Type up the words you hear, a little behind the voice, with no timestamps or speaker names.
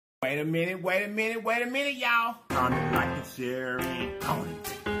Wait a minute, y'all. Comment, like, and share, and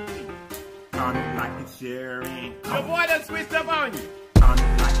comment. Comment, like, and share, and Your boy done switched up on you.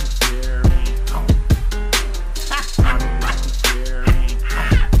 comment, like, and share, and comment. Comment, like, and share, and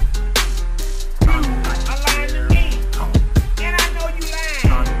comment, like, I and lying to share, me. and comment. And I know you lying.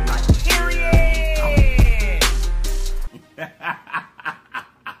 Comment, like, and share,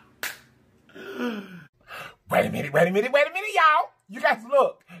 Period. Wait a minute, y'all. You guys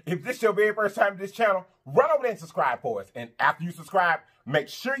look, if this is your very first time to this channel, run over there and subscribe for us. And after you subscribe, make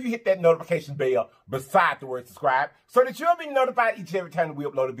sure you hit that notification bell beside the word subscribe so that you'll be notified each and every time that we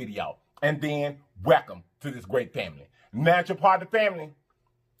upload a video. And then, welcome to this great family. Now that you're part of the family,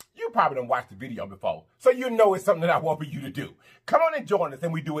 you probably done watched the video before, so you know it's something that I want for you to do. Come on and join us,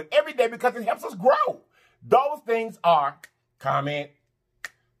 and we do it every day because it helps us grow. Those things are comment,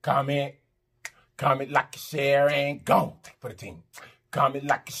 like, share, and go for the team. Comment,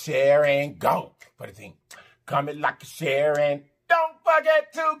 like, share, and go for the team. Comment, like, share, and don't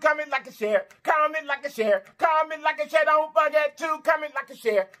forget to comment, like, and share. Comment, like, and share. Comment, like, and share. Don't forget to comment, like, and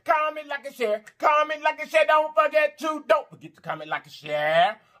share. Comment, like, and share. Comment, like, and share. Don't forget to comment, like, and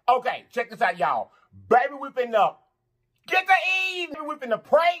share. Okay, check this out, y'all. Baby, we finna get to eating. We finna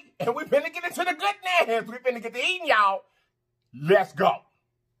pray, and we finna get into the goodness. We finna get to eating, y'all. Let's go.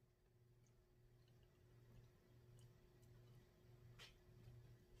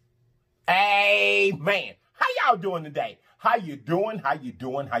 Amen. How y'all doing today? How you doing?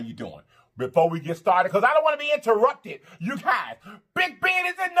 Before we get started, because I don't want to be interrupted. You guys, Big Ben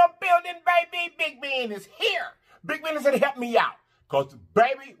is in the building, baby. Big Ben is here. Big Ben is going to help me out. Because,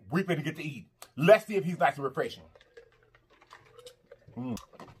 baby, we finna get to eat. Let's see if he's nice and refreshing.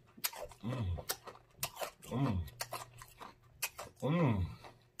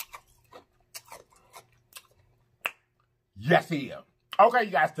 Yes, he is. Okay,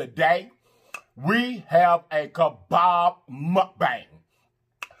 you guys, today we have a kebab mukbang.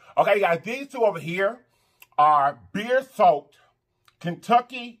 Okay, guys, these two over here are beer-soaked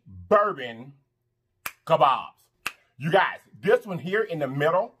Kentucky bourbon kebabs. You guys, this one here in the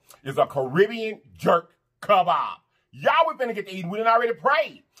middle is a Caribbean jerk kebab. Y'all, we're finna get to eating. We done already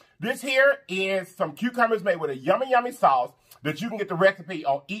prayed. This here is some cucumbers made with a yummy sauce that you can get the recipe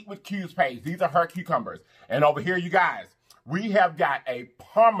on Eat with Q's page. These are her cucumbers. And over here, you guys, we have got a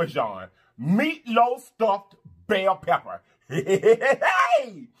Parmesan meatloaf stuffed bell pepper.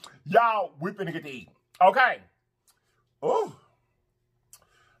 Hey! Y'all, we finna get to eat. Okay. Ooh.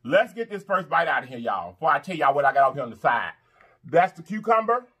 Let's get this first bite out of here, y'all, before I tell y'all what I got over here on the side. That's the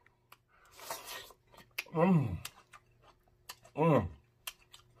cucumber. Y'all,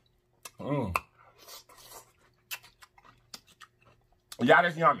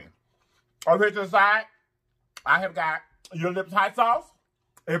 that's yummy. Over here to the side, I have got your LIPS hot sauce.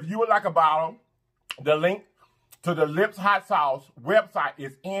 If you would like a bottle, the link to the LIPS hot sauce website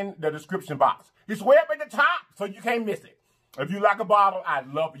is in the description box. It's way up at the top, so you can't miss it. If you like a bottle,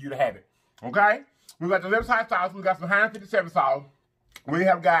 I'd love for you to have it. Okay? We got the LIPS hot sauce. We got some 157 sauce. We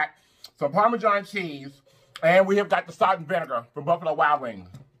have got some Parmesan cheese. And we have got the salt and vinegar from Buffalo Wild Wings.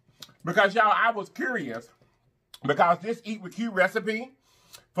 Because, y'all, I was curious. Because this Eat with Q recipe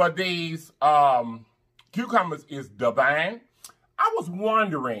for these cucumbers is divine. I was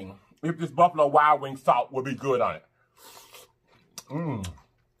wondering if this Buffalo Wild Wing salt would be good on it.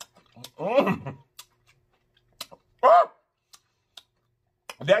 Oh!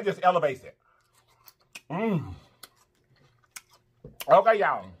 That just elevates it. Okay,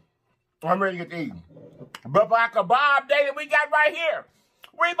 y'all. I'm ready to get to eating. But for our kebab day that we got right here,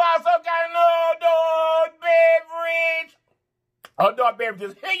 we've also got an adult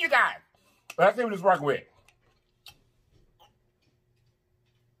beverages. Here, you guys. Let's see what it's working with.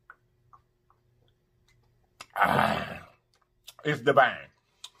 It's divine.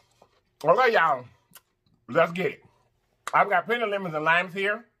 Okay, y'all. Let's get it. I've got plenty of lemons and limes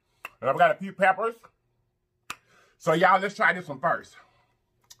here. And I've got a few peppers. So, y'all, let's try this one first.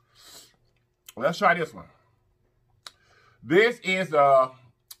 Let's try this one. This is a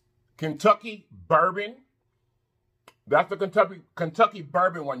Kentucky bourbon. That's the Kentucky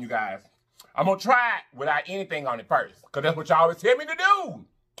bourbon one, you guys. I'm going to try it without anything on it first, because that's what y'all always tell me to do.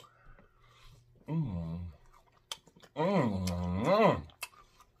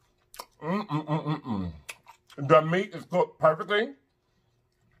 The meat is cooked perfectly.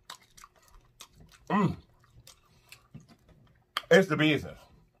 It's the business.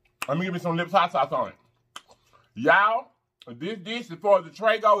 Let me give me some LIPS hot sauce on it. Y'all, this dish, as far as the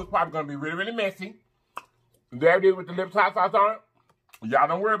tray goes, is probably going to be really, really messy. There it is with the LIPS hot sauce on it. Y'all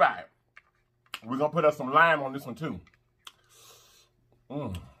don't worry about it. We're going to put up some lime on this one, too.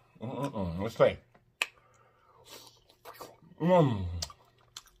 Let's see.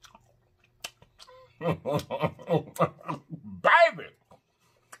 Baby.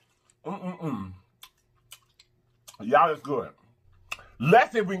 Y'all, it's good.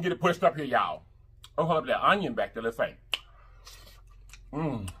 Let's see if we can get it pushed up here, y'all. Oh, hold up that onion back there. Let's see.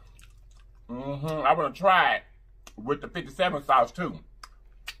 I want to try it with the 57 sauce, too.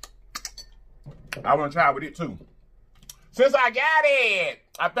 I want to try it with it, too. Since I got it,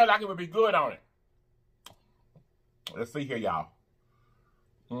 I felt like it would be good on it. Let's see here, y'all.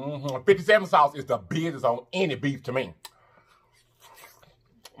 57 sauce is the business on any beef to me.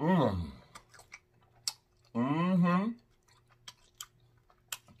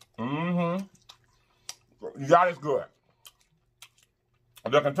 Y'all, it's good.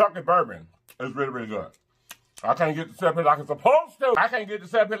 The Kentucky bourbon is really, really good. I can't get the setup here like it's supposed to. I can't get the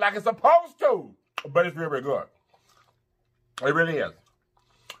setup here like it's supposed to. But it's really, really good. It really is.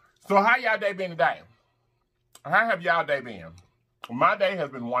 So how y'all day been today? How have y'all day been? My day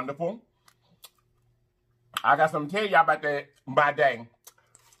has been wonderful. I got something to tell y'all about my day.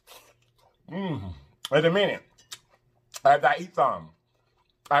 In a minute. As I eat some.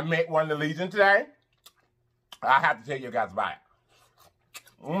 I met one of the Legion today. I have to tell you guys about it.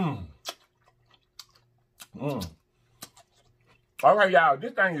 Okay, y'all,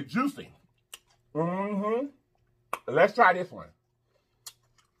 this thing is juicy. Let's try this one.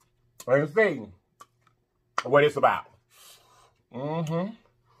 Let's see what it's about.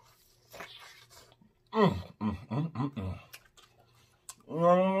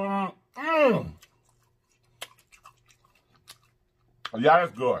 Y'all,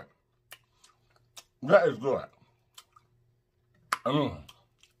 that's good. That is good.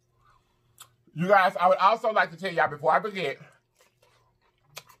 You guys, I would also like to tell y'all before I forget,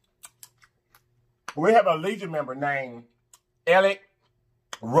 we have a Legion member named LLIPS.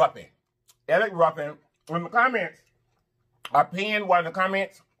 LLIPS. In the comments, I pinned one of the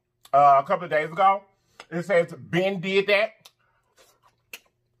comments a couple of days ago. It says, Ben did that.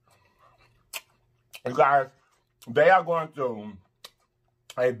 You guys, they are going through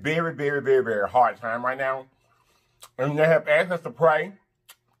a very, very, very, very hard time right now. And they have asked us to pray.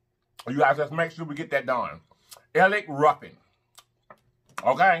 You guys just make sure we get that done. LLIPS.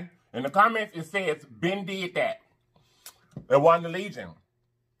 Okay? In the comments, it says, Ben did that. They won the Legion.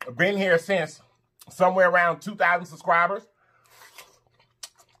 Been here since somewhere around 2,000 subscribers.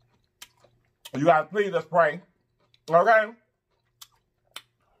 You guys, please, let's pray. Okay?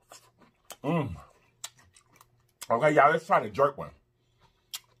 Okay, y'all, let's try the jerk one.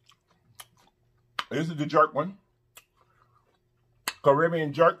 This is the jerk one.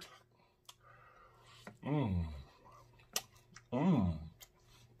 Caribbean jerked. Let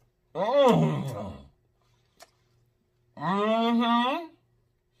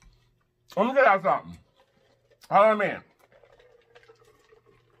me tell y'all something. Hold on a minute.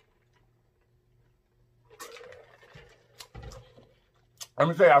 Let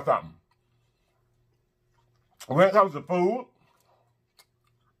me tell y'all something. When it comes to food,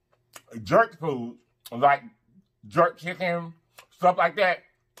 jerk food, like jerk chicken, stuff like that,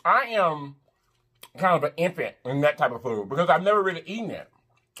 I am kind of an infant in that type of food because I've never really eaten it.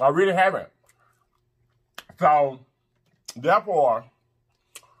 I really haven't. So, therefore,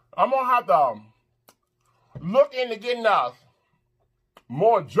 I'm going to have to look into getting us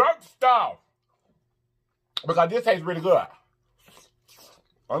more jerk stuff because this tastes really good.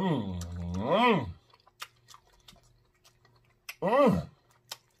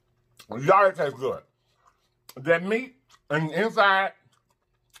 Y'all, it tastes good. That meat and inside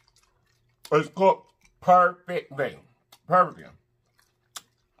is cooked perfectly. Perfectly.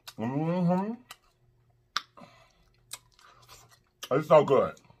 It's so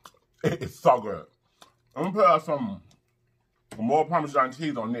good. It's so good. I'm gonna put some more Parmesan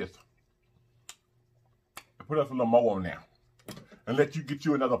cheese on this. Put us a little more on there. And let you get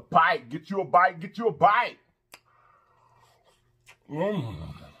you another bite. Get you a bite. Get you a bite.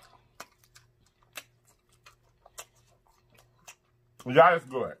 Y'all, it's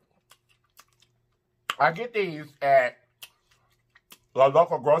good. I get these at the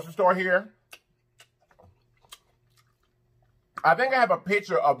local grocery store here. I think I have a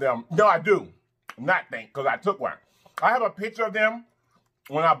picture of them. No, I do. Not think, because I took one. I have a picture of them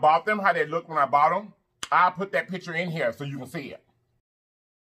when I bought them, how they looked when I bought them. I'll put that picture in here so you can see it.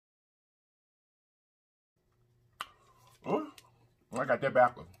 Ooh, I got that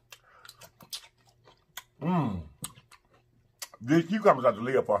backwards. These cucumbers are to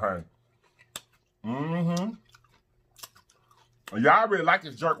live for her. Y'all really like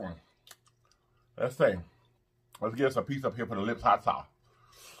this jerk one. Let's see. Let's get us a piece up here for the lips hot sauce.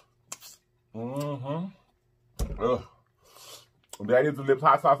 Ugh. That is the LIPS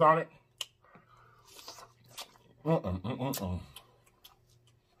hot sauce on it. Y'all,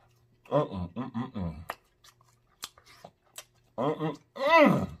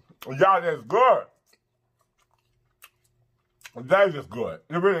 that's good. That is just good.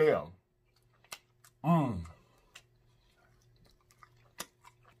 It really is.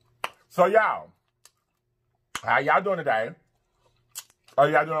 So y'all, how y'all doing today? Are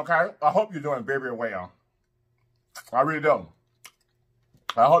y'all doing okay? I hope you're doing very, very well. I really do.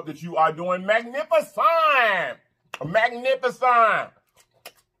 I hope that you are doing magnificent. Magnificent.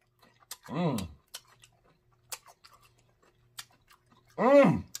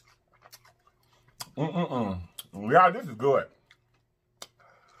 Yeah, this is good.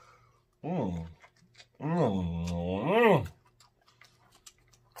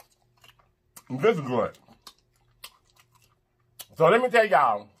 This is good. So let me tell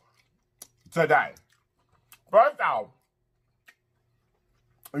y'all today. First off,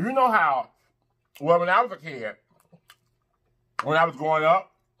 you know how, well, when I was a kid, when I was growing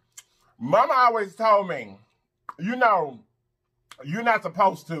up, Mama always told me, you know, you're not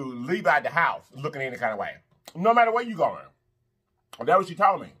supposed to leave out the house looking any kind of way, no matter where you're going. That's what she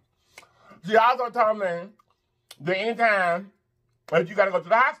told me. She also told me that anytime that you got to go to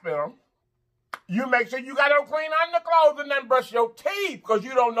the hospital, you make sure you got to clean underclothes and then brush your teeth, because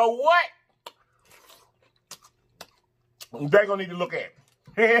you don't know what they're going to need to look at.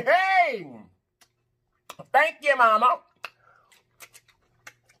 Hey! Thank you, Mama.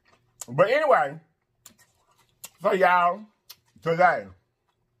 But anyway, so y'all, today,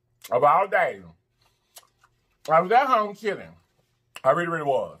 of all days, I was at home chilling. I really, really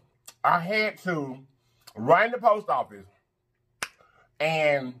was. I had to run the post office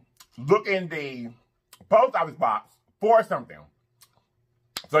and look in the post office box for something.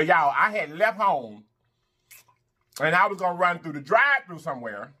 So y'all, I had left home and I was going to run through the drive-thru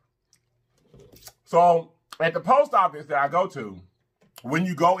somewhere. So at the post office that I go to, when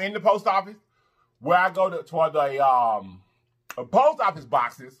you go in the post office, where I go toward the post office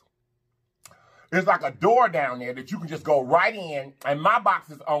boxes, there's like a door down there that you can just go right in, and my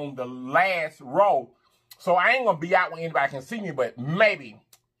box is on the last row, so I ain't gonna be out when anybody can see me, but maybe,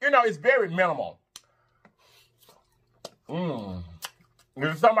 you know, it's very minimal.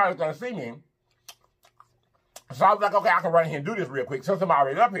 If somebody's gonna see me, so I was like, okay, I can run in here and do this real quick since I'm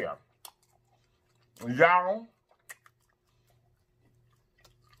already up here. Y'all,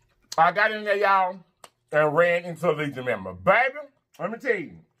 I got in there, y'all, and ran into a Legion member. Baby, let me tell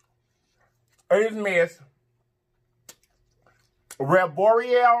you, it is Miss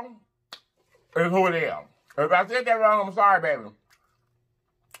Boreal is who it is. If I said that wrong, I'm sorry, baby.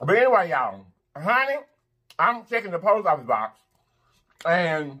 But anyway, y'all, honey, I'm checking the post office box,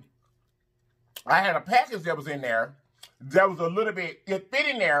 and I had a package that was in there that was a little bit, it fit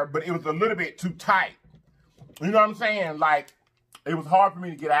in there, but it was a little bit too tight. You know what I'm saying? Like, it was hard for me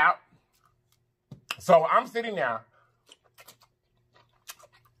to get out. So I'm sitting there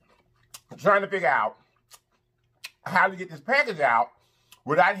trying to figure out how to get this package out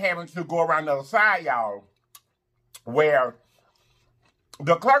without having to go around the other side, y'all, where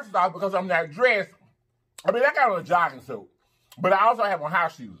the clerk's office, because I'm not dressed, I mean, I got on a jogging suit, but I also have on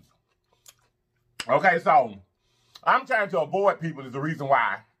house shoes. Okay, so I'm trying to avoid people is the reason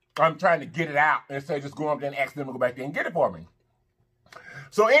why I'm trying to get it out instead of just going up there and ask them to go back there and get it for me.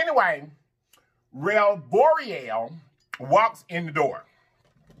 So anyway, Real Boreal walks in the door.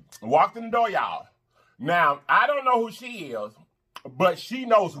 Walked in the door, y'all. Now, I don't know who she is, but she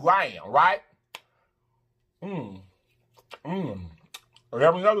knows who I am, right? That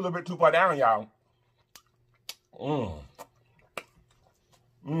was a little bit too far down, y'all.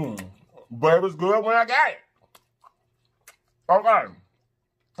 But it was good when I got it. Okay.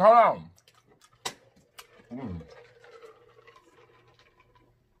 Hold on.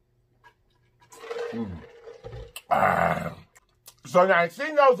 So now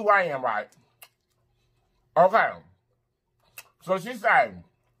she knows who I am, right? Okay. So she said,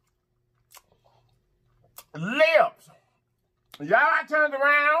 Lips. Y'all, I turned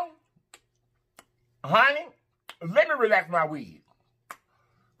around. Honey, let me relax my weed.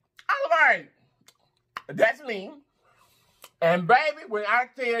 I was like, that's me. And baby, when I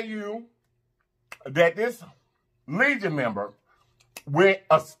tell you that this Legion member went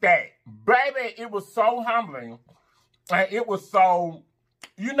ecstatic, baby, it was so humbling. And it was so,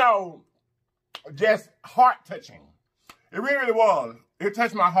 you know, just heart-touching. It really, really was. It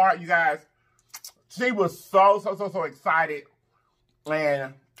touched my heart, you guys. She was so excited.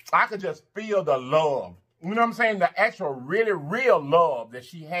 And I could just feel the love. You know what I'm saying? The actual really real love that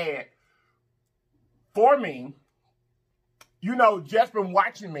she had for me, you know, just from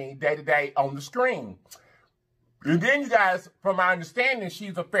watching me day to day on the screen. And then, you guys, from my understanding,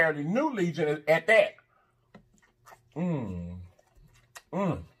 she's a fairly new Legion at that.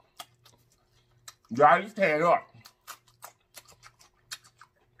 Y'all just tear it up.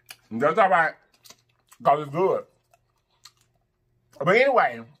 And that's all right, because it's good. But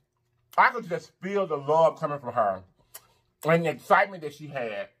anyway, I could just feel the love coming from her and the excitement that she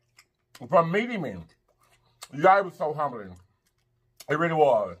had from meeting me. Y'all, it was so humbling. It really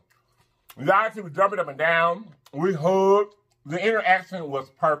was. Y'all, she was jumping up and down. We hugged. The interaction was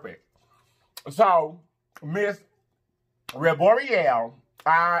perfect. So, Miss Reboriel,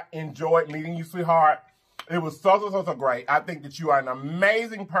 I enjoyed meeting you, sweetheart. It was so great. I think that you are an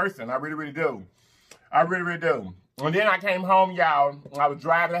amazing person. I really, really do. I really, really do. And then I came home, y'all. I was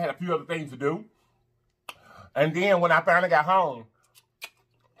driving. I had a few other things to do. And then when I finally got home,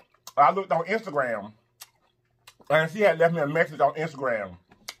 I looked on Instagram. And she had left me a message on Instagram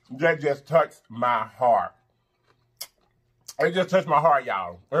that just touched my heart. It just touched my heart,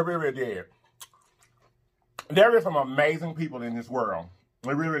 y'all. It really, really did. There is some amazing people in this world. It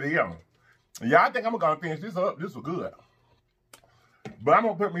really, really is. Y'all think I'm going to finish this up? This was good. But I'm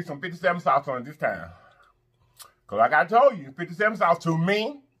going to put me some 57 sauce on it this time. Because like I told you, 57 sauce to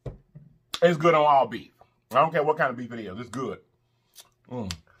me is good on all beef. I don't care what kind of beef it is. It's good.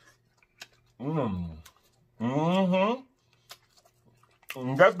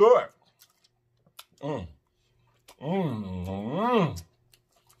 That's good.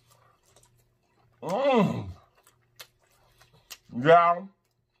 Yeah.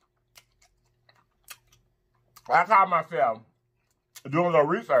 I caught myself doing a little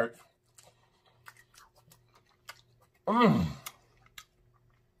research.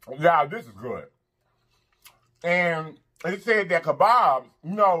 Yeah, this is good. And it said that Kabobs,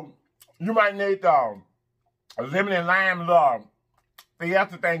 you know, you might need lemon and lime love.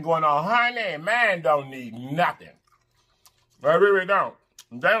 That's the thing going on. Honey, man don't need nothing. They really don't.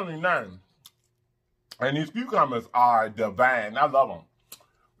 They don't need nothing. And these cucumbers are divine. I love them.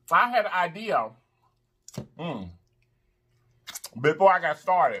 I had an idea before I got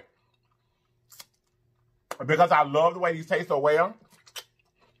started, because I love the way these taste so well,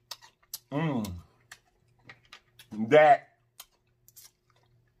 that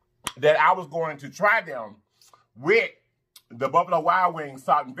I was going to try them with the Buffalo Wild Wings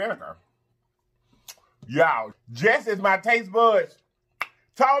salt and vinegar. Y'all, just as my taste buds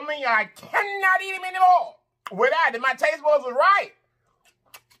told me I cannot eat them anymore without it, my taste buds was right.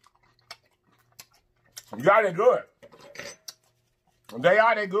 Y'all, they're good. They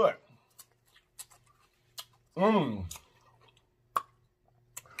are, they're good. Ooh.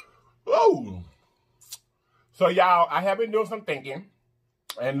 So, y'all, I have been doing some thinking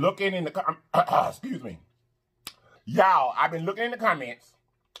and looking in the, excuse me. Y'all, I've been looking in the comments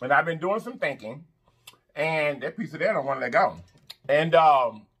and I've been doing some thinking, and that piece of that I don't want to let go. And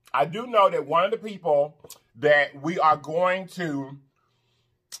I do know that one of the people that we are going to,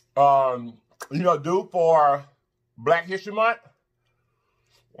 you know, do for Black History Month,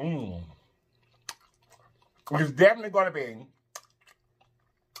 is definitely going to be,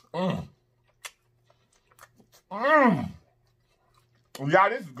 y'all,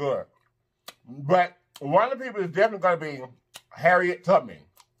 this is good. But one of the people is definitely going to be Harriet Tubman.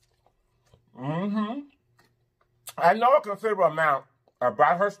 I know a considerable amount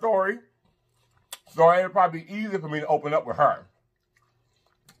about her story, so it'll probably be easy for me to open up with her.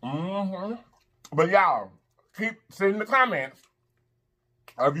 But y'all, keep sending the comments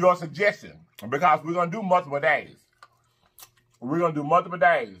of your suggestion, because we're going to do multiple days. We're going to do multiple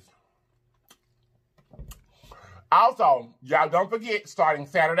days. Also, y'all don't forget, starting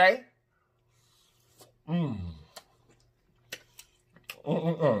Saturday,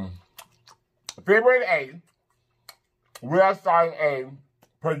 February 8th, we are starting a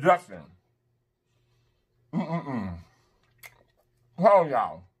production. Hold on,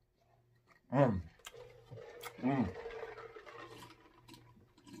 y'all.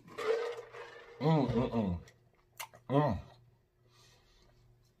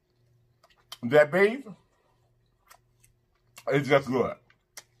 That beef is just good.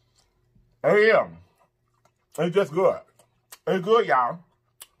 It's just good. It's good, y'all.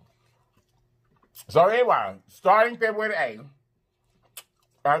 So anyway, starting February 8th,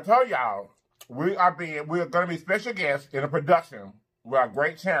 I told y'all we are going to be special guests in a production with a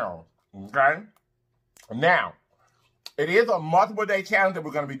great channel. Okay? Now, it is a multiple day challenge that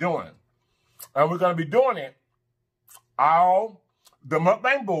we're going to be doing. And we're going to be doing it all the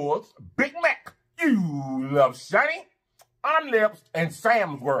Mukbang Bulls, Big Mac, ULOVE, CHANI, LIFELINE, and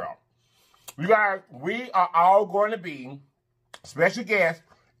Sam's World. You guys, we are all going to be special guests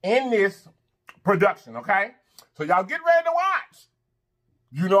in this production, okay? So y'all get ready to watch.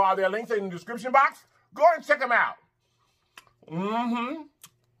 You know all their links in the description box. Go ahead and check them out.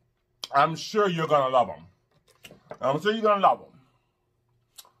 I'm sure you're going to love them. I'm sure you're going to love them.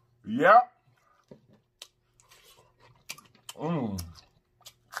 Yep.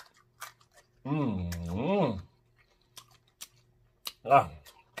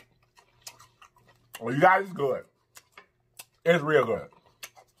 Well, you guys, it's good. It's real good.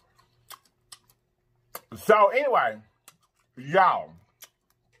 So, anyway, y'all,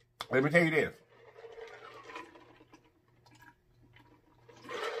 let me tell you this.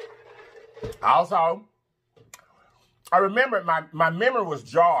 Also, I remember my memory was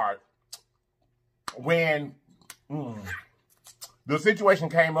jarred when the situation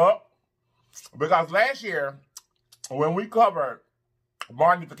came up, because last year when we covered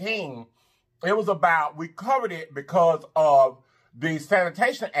Martin Luther King, it was about, we covered it because of the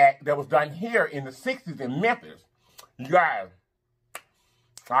Sanitation Act that was done here in the 60s in Memphis. You guys,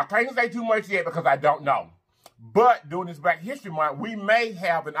 I can't say too much yet because I don't know. But during this Black History Month, we may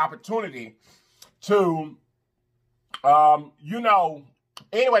have an opportunity to, you know,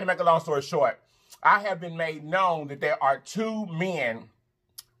 anyway, to make a long story short, I have been made known that there are 2 men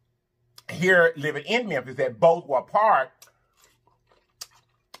here living in Memphis that both were part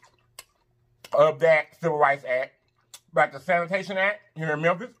of that Civil Rights Act, about the Sanitation Act here in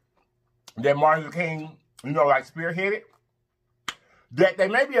Memphis, that Martin Luther King, you know, like spearheaded, that they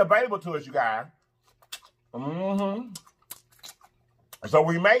may be available to us, you guys. So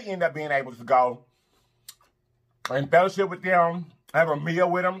we may end up being able to go and fellowship with them, have a meal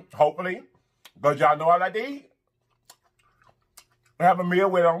with them, hopefully, because y'all know all I did. Have a meal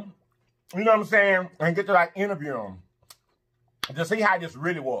with them, you know what I'm saying, and get to like interview them to see how this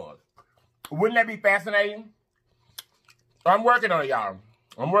really was. Wouldn't that be fascinating? I'm working on it, y'all.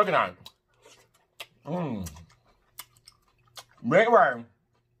 I'm working on it. But anyway,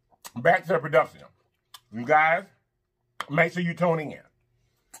 back to the production. You guys, make sure you tune in.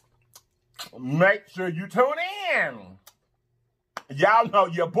 Make sure you tune in. Y'all know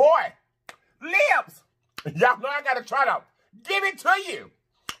your boy, Lips. Y'all know I got to try to give it to you.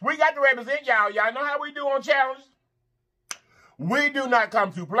 We got to represent y'all. Y'all know how we do on challenge. We do not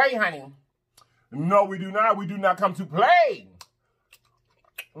come to play, honey. No, we do not. We do not come to play.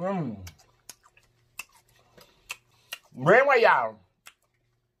 But anyway, y'all,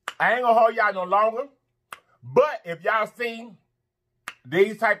 I ain't gonna hold y'all no longer. But if y'all see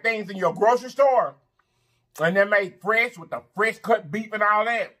these type things in your grocery store, and they're made fresh with the fresh cut beef and all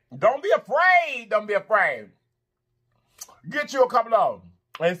that, don't be afraid. Don't be afraid. Get you a couple of them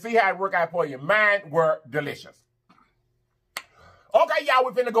and see how it work out for you. Mine were delicious. Okay, y'all,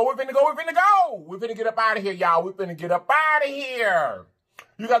 we finna go. We finna get up out of here, y'all. We finna get up out of here.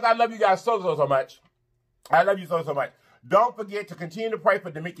 You guys, I love you guys so much. I love you so much. Don't forget to continue to pray for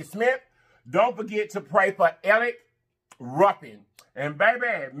DEMIKI Smith. Don't forget to pray for Alec Ruffin. And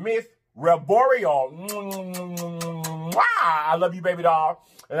baby, Miss Reboreal. I love you, baby doll.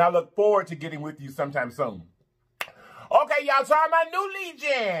 And I look forward to getting with you sometime soon. Okay, y'all, so I'm my new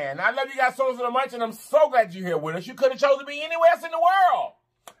Legion. I love you guys so much, and I'm so glad you're here with us. You could have chosen to be anywhere else in the world,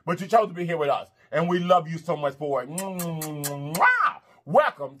 but you chose to be here with us, and we love you so much for it.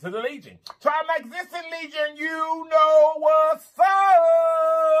 Welcome to the Legion. To our magnificent Legion, you know what's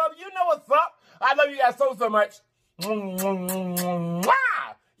up. You know what's up. I love you guys so much.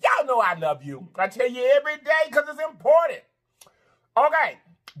 Y'all know I love you. I tell you every day because it's important. Okay.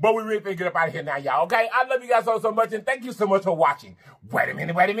 But we really finna get up out of here now, y'all, okay? I love you guys so much, and thank you so much for watching. Wait a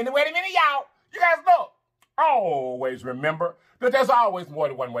minute, y'all. You guys know, always remember that there's always more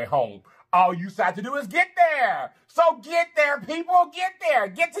than one way home. All you have to do is get there. So get there, people. Get there.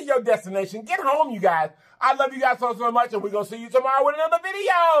 Get to your destination. Get home, you guys. I love you guys so much, and we're going to see you tomorrow with another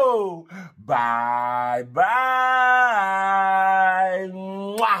video. Bye-bye.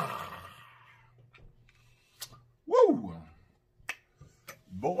 Woo.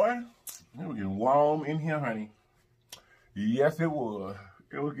 Boy, it was getting warm in here, honey. Yes, it was.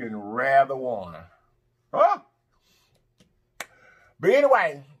 It was getting rather warm. Huh? But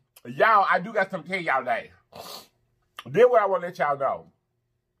anyway, y'all, I do got something to tell y'all today. This is what I want to let y'all know.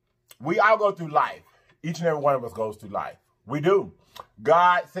 We all go through life. Each and every one of us goes through life. We do.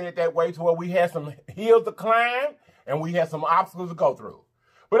 God said it that way to where we had some hills to climb and we had some obstacles to go through.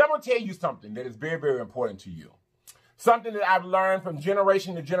 But I'm going to tell you something that is very, very important to you. something that I've learned from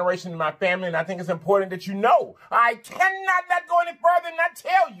generation to generation in my family, and I think it's important that you know. I cannot let go any further and not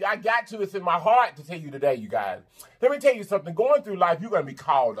tell you. I got to. It's in my heart to tell you today, you guys. Let me tell you something. Going through life, you're going to be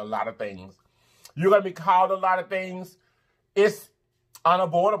called a lot of things. You're going to be called a lot of things. It's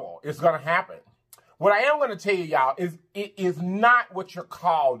unavoidable. It's going to happen. What I am going to tell you, y'all, is it is not what you're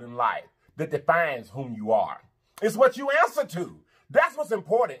called in life that defines whom you are. It's what you answer to. That's what's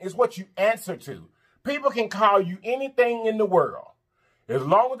important. It's what you answer to. People can call you anything in the world. As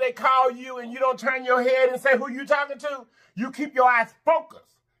long as they call you and you don't turn your head and say who you talking to, you keep your eyes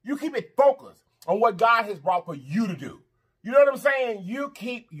focused. You keep it focused on what God has brought for you to do. You know what I'm saying? You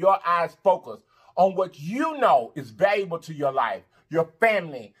keep your eyes focused on what you know is valuable to your life, your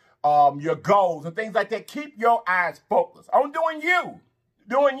family, your goals and things like that. Keep your eyes focused on doing you.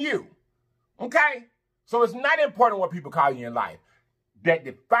 Doing you. Okay? So it's not important what people call you in life. That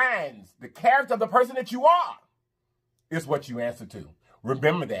defines the character of the person that you are is what you answer to.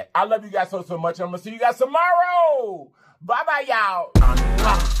 Remember that. I love you guys so much. I'm going to see you guys tomorrow. Bye-bye,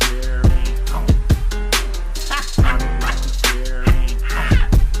 y'all.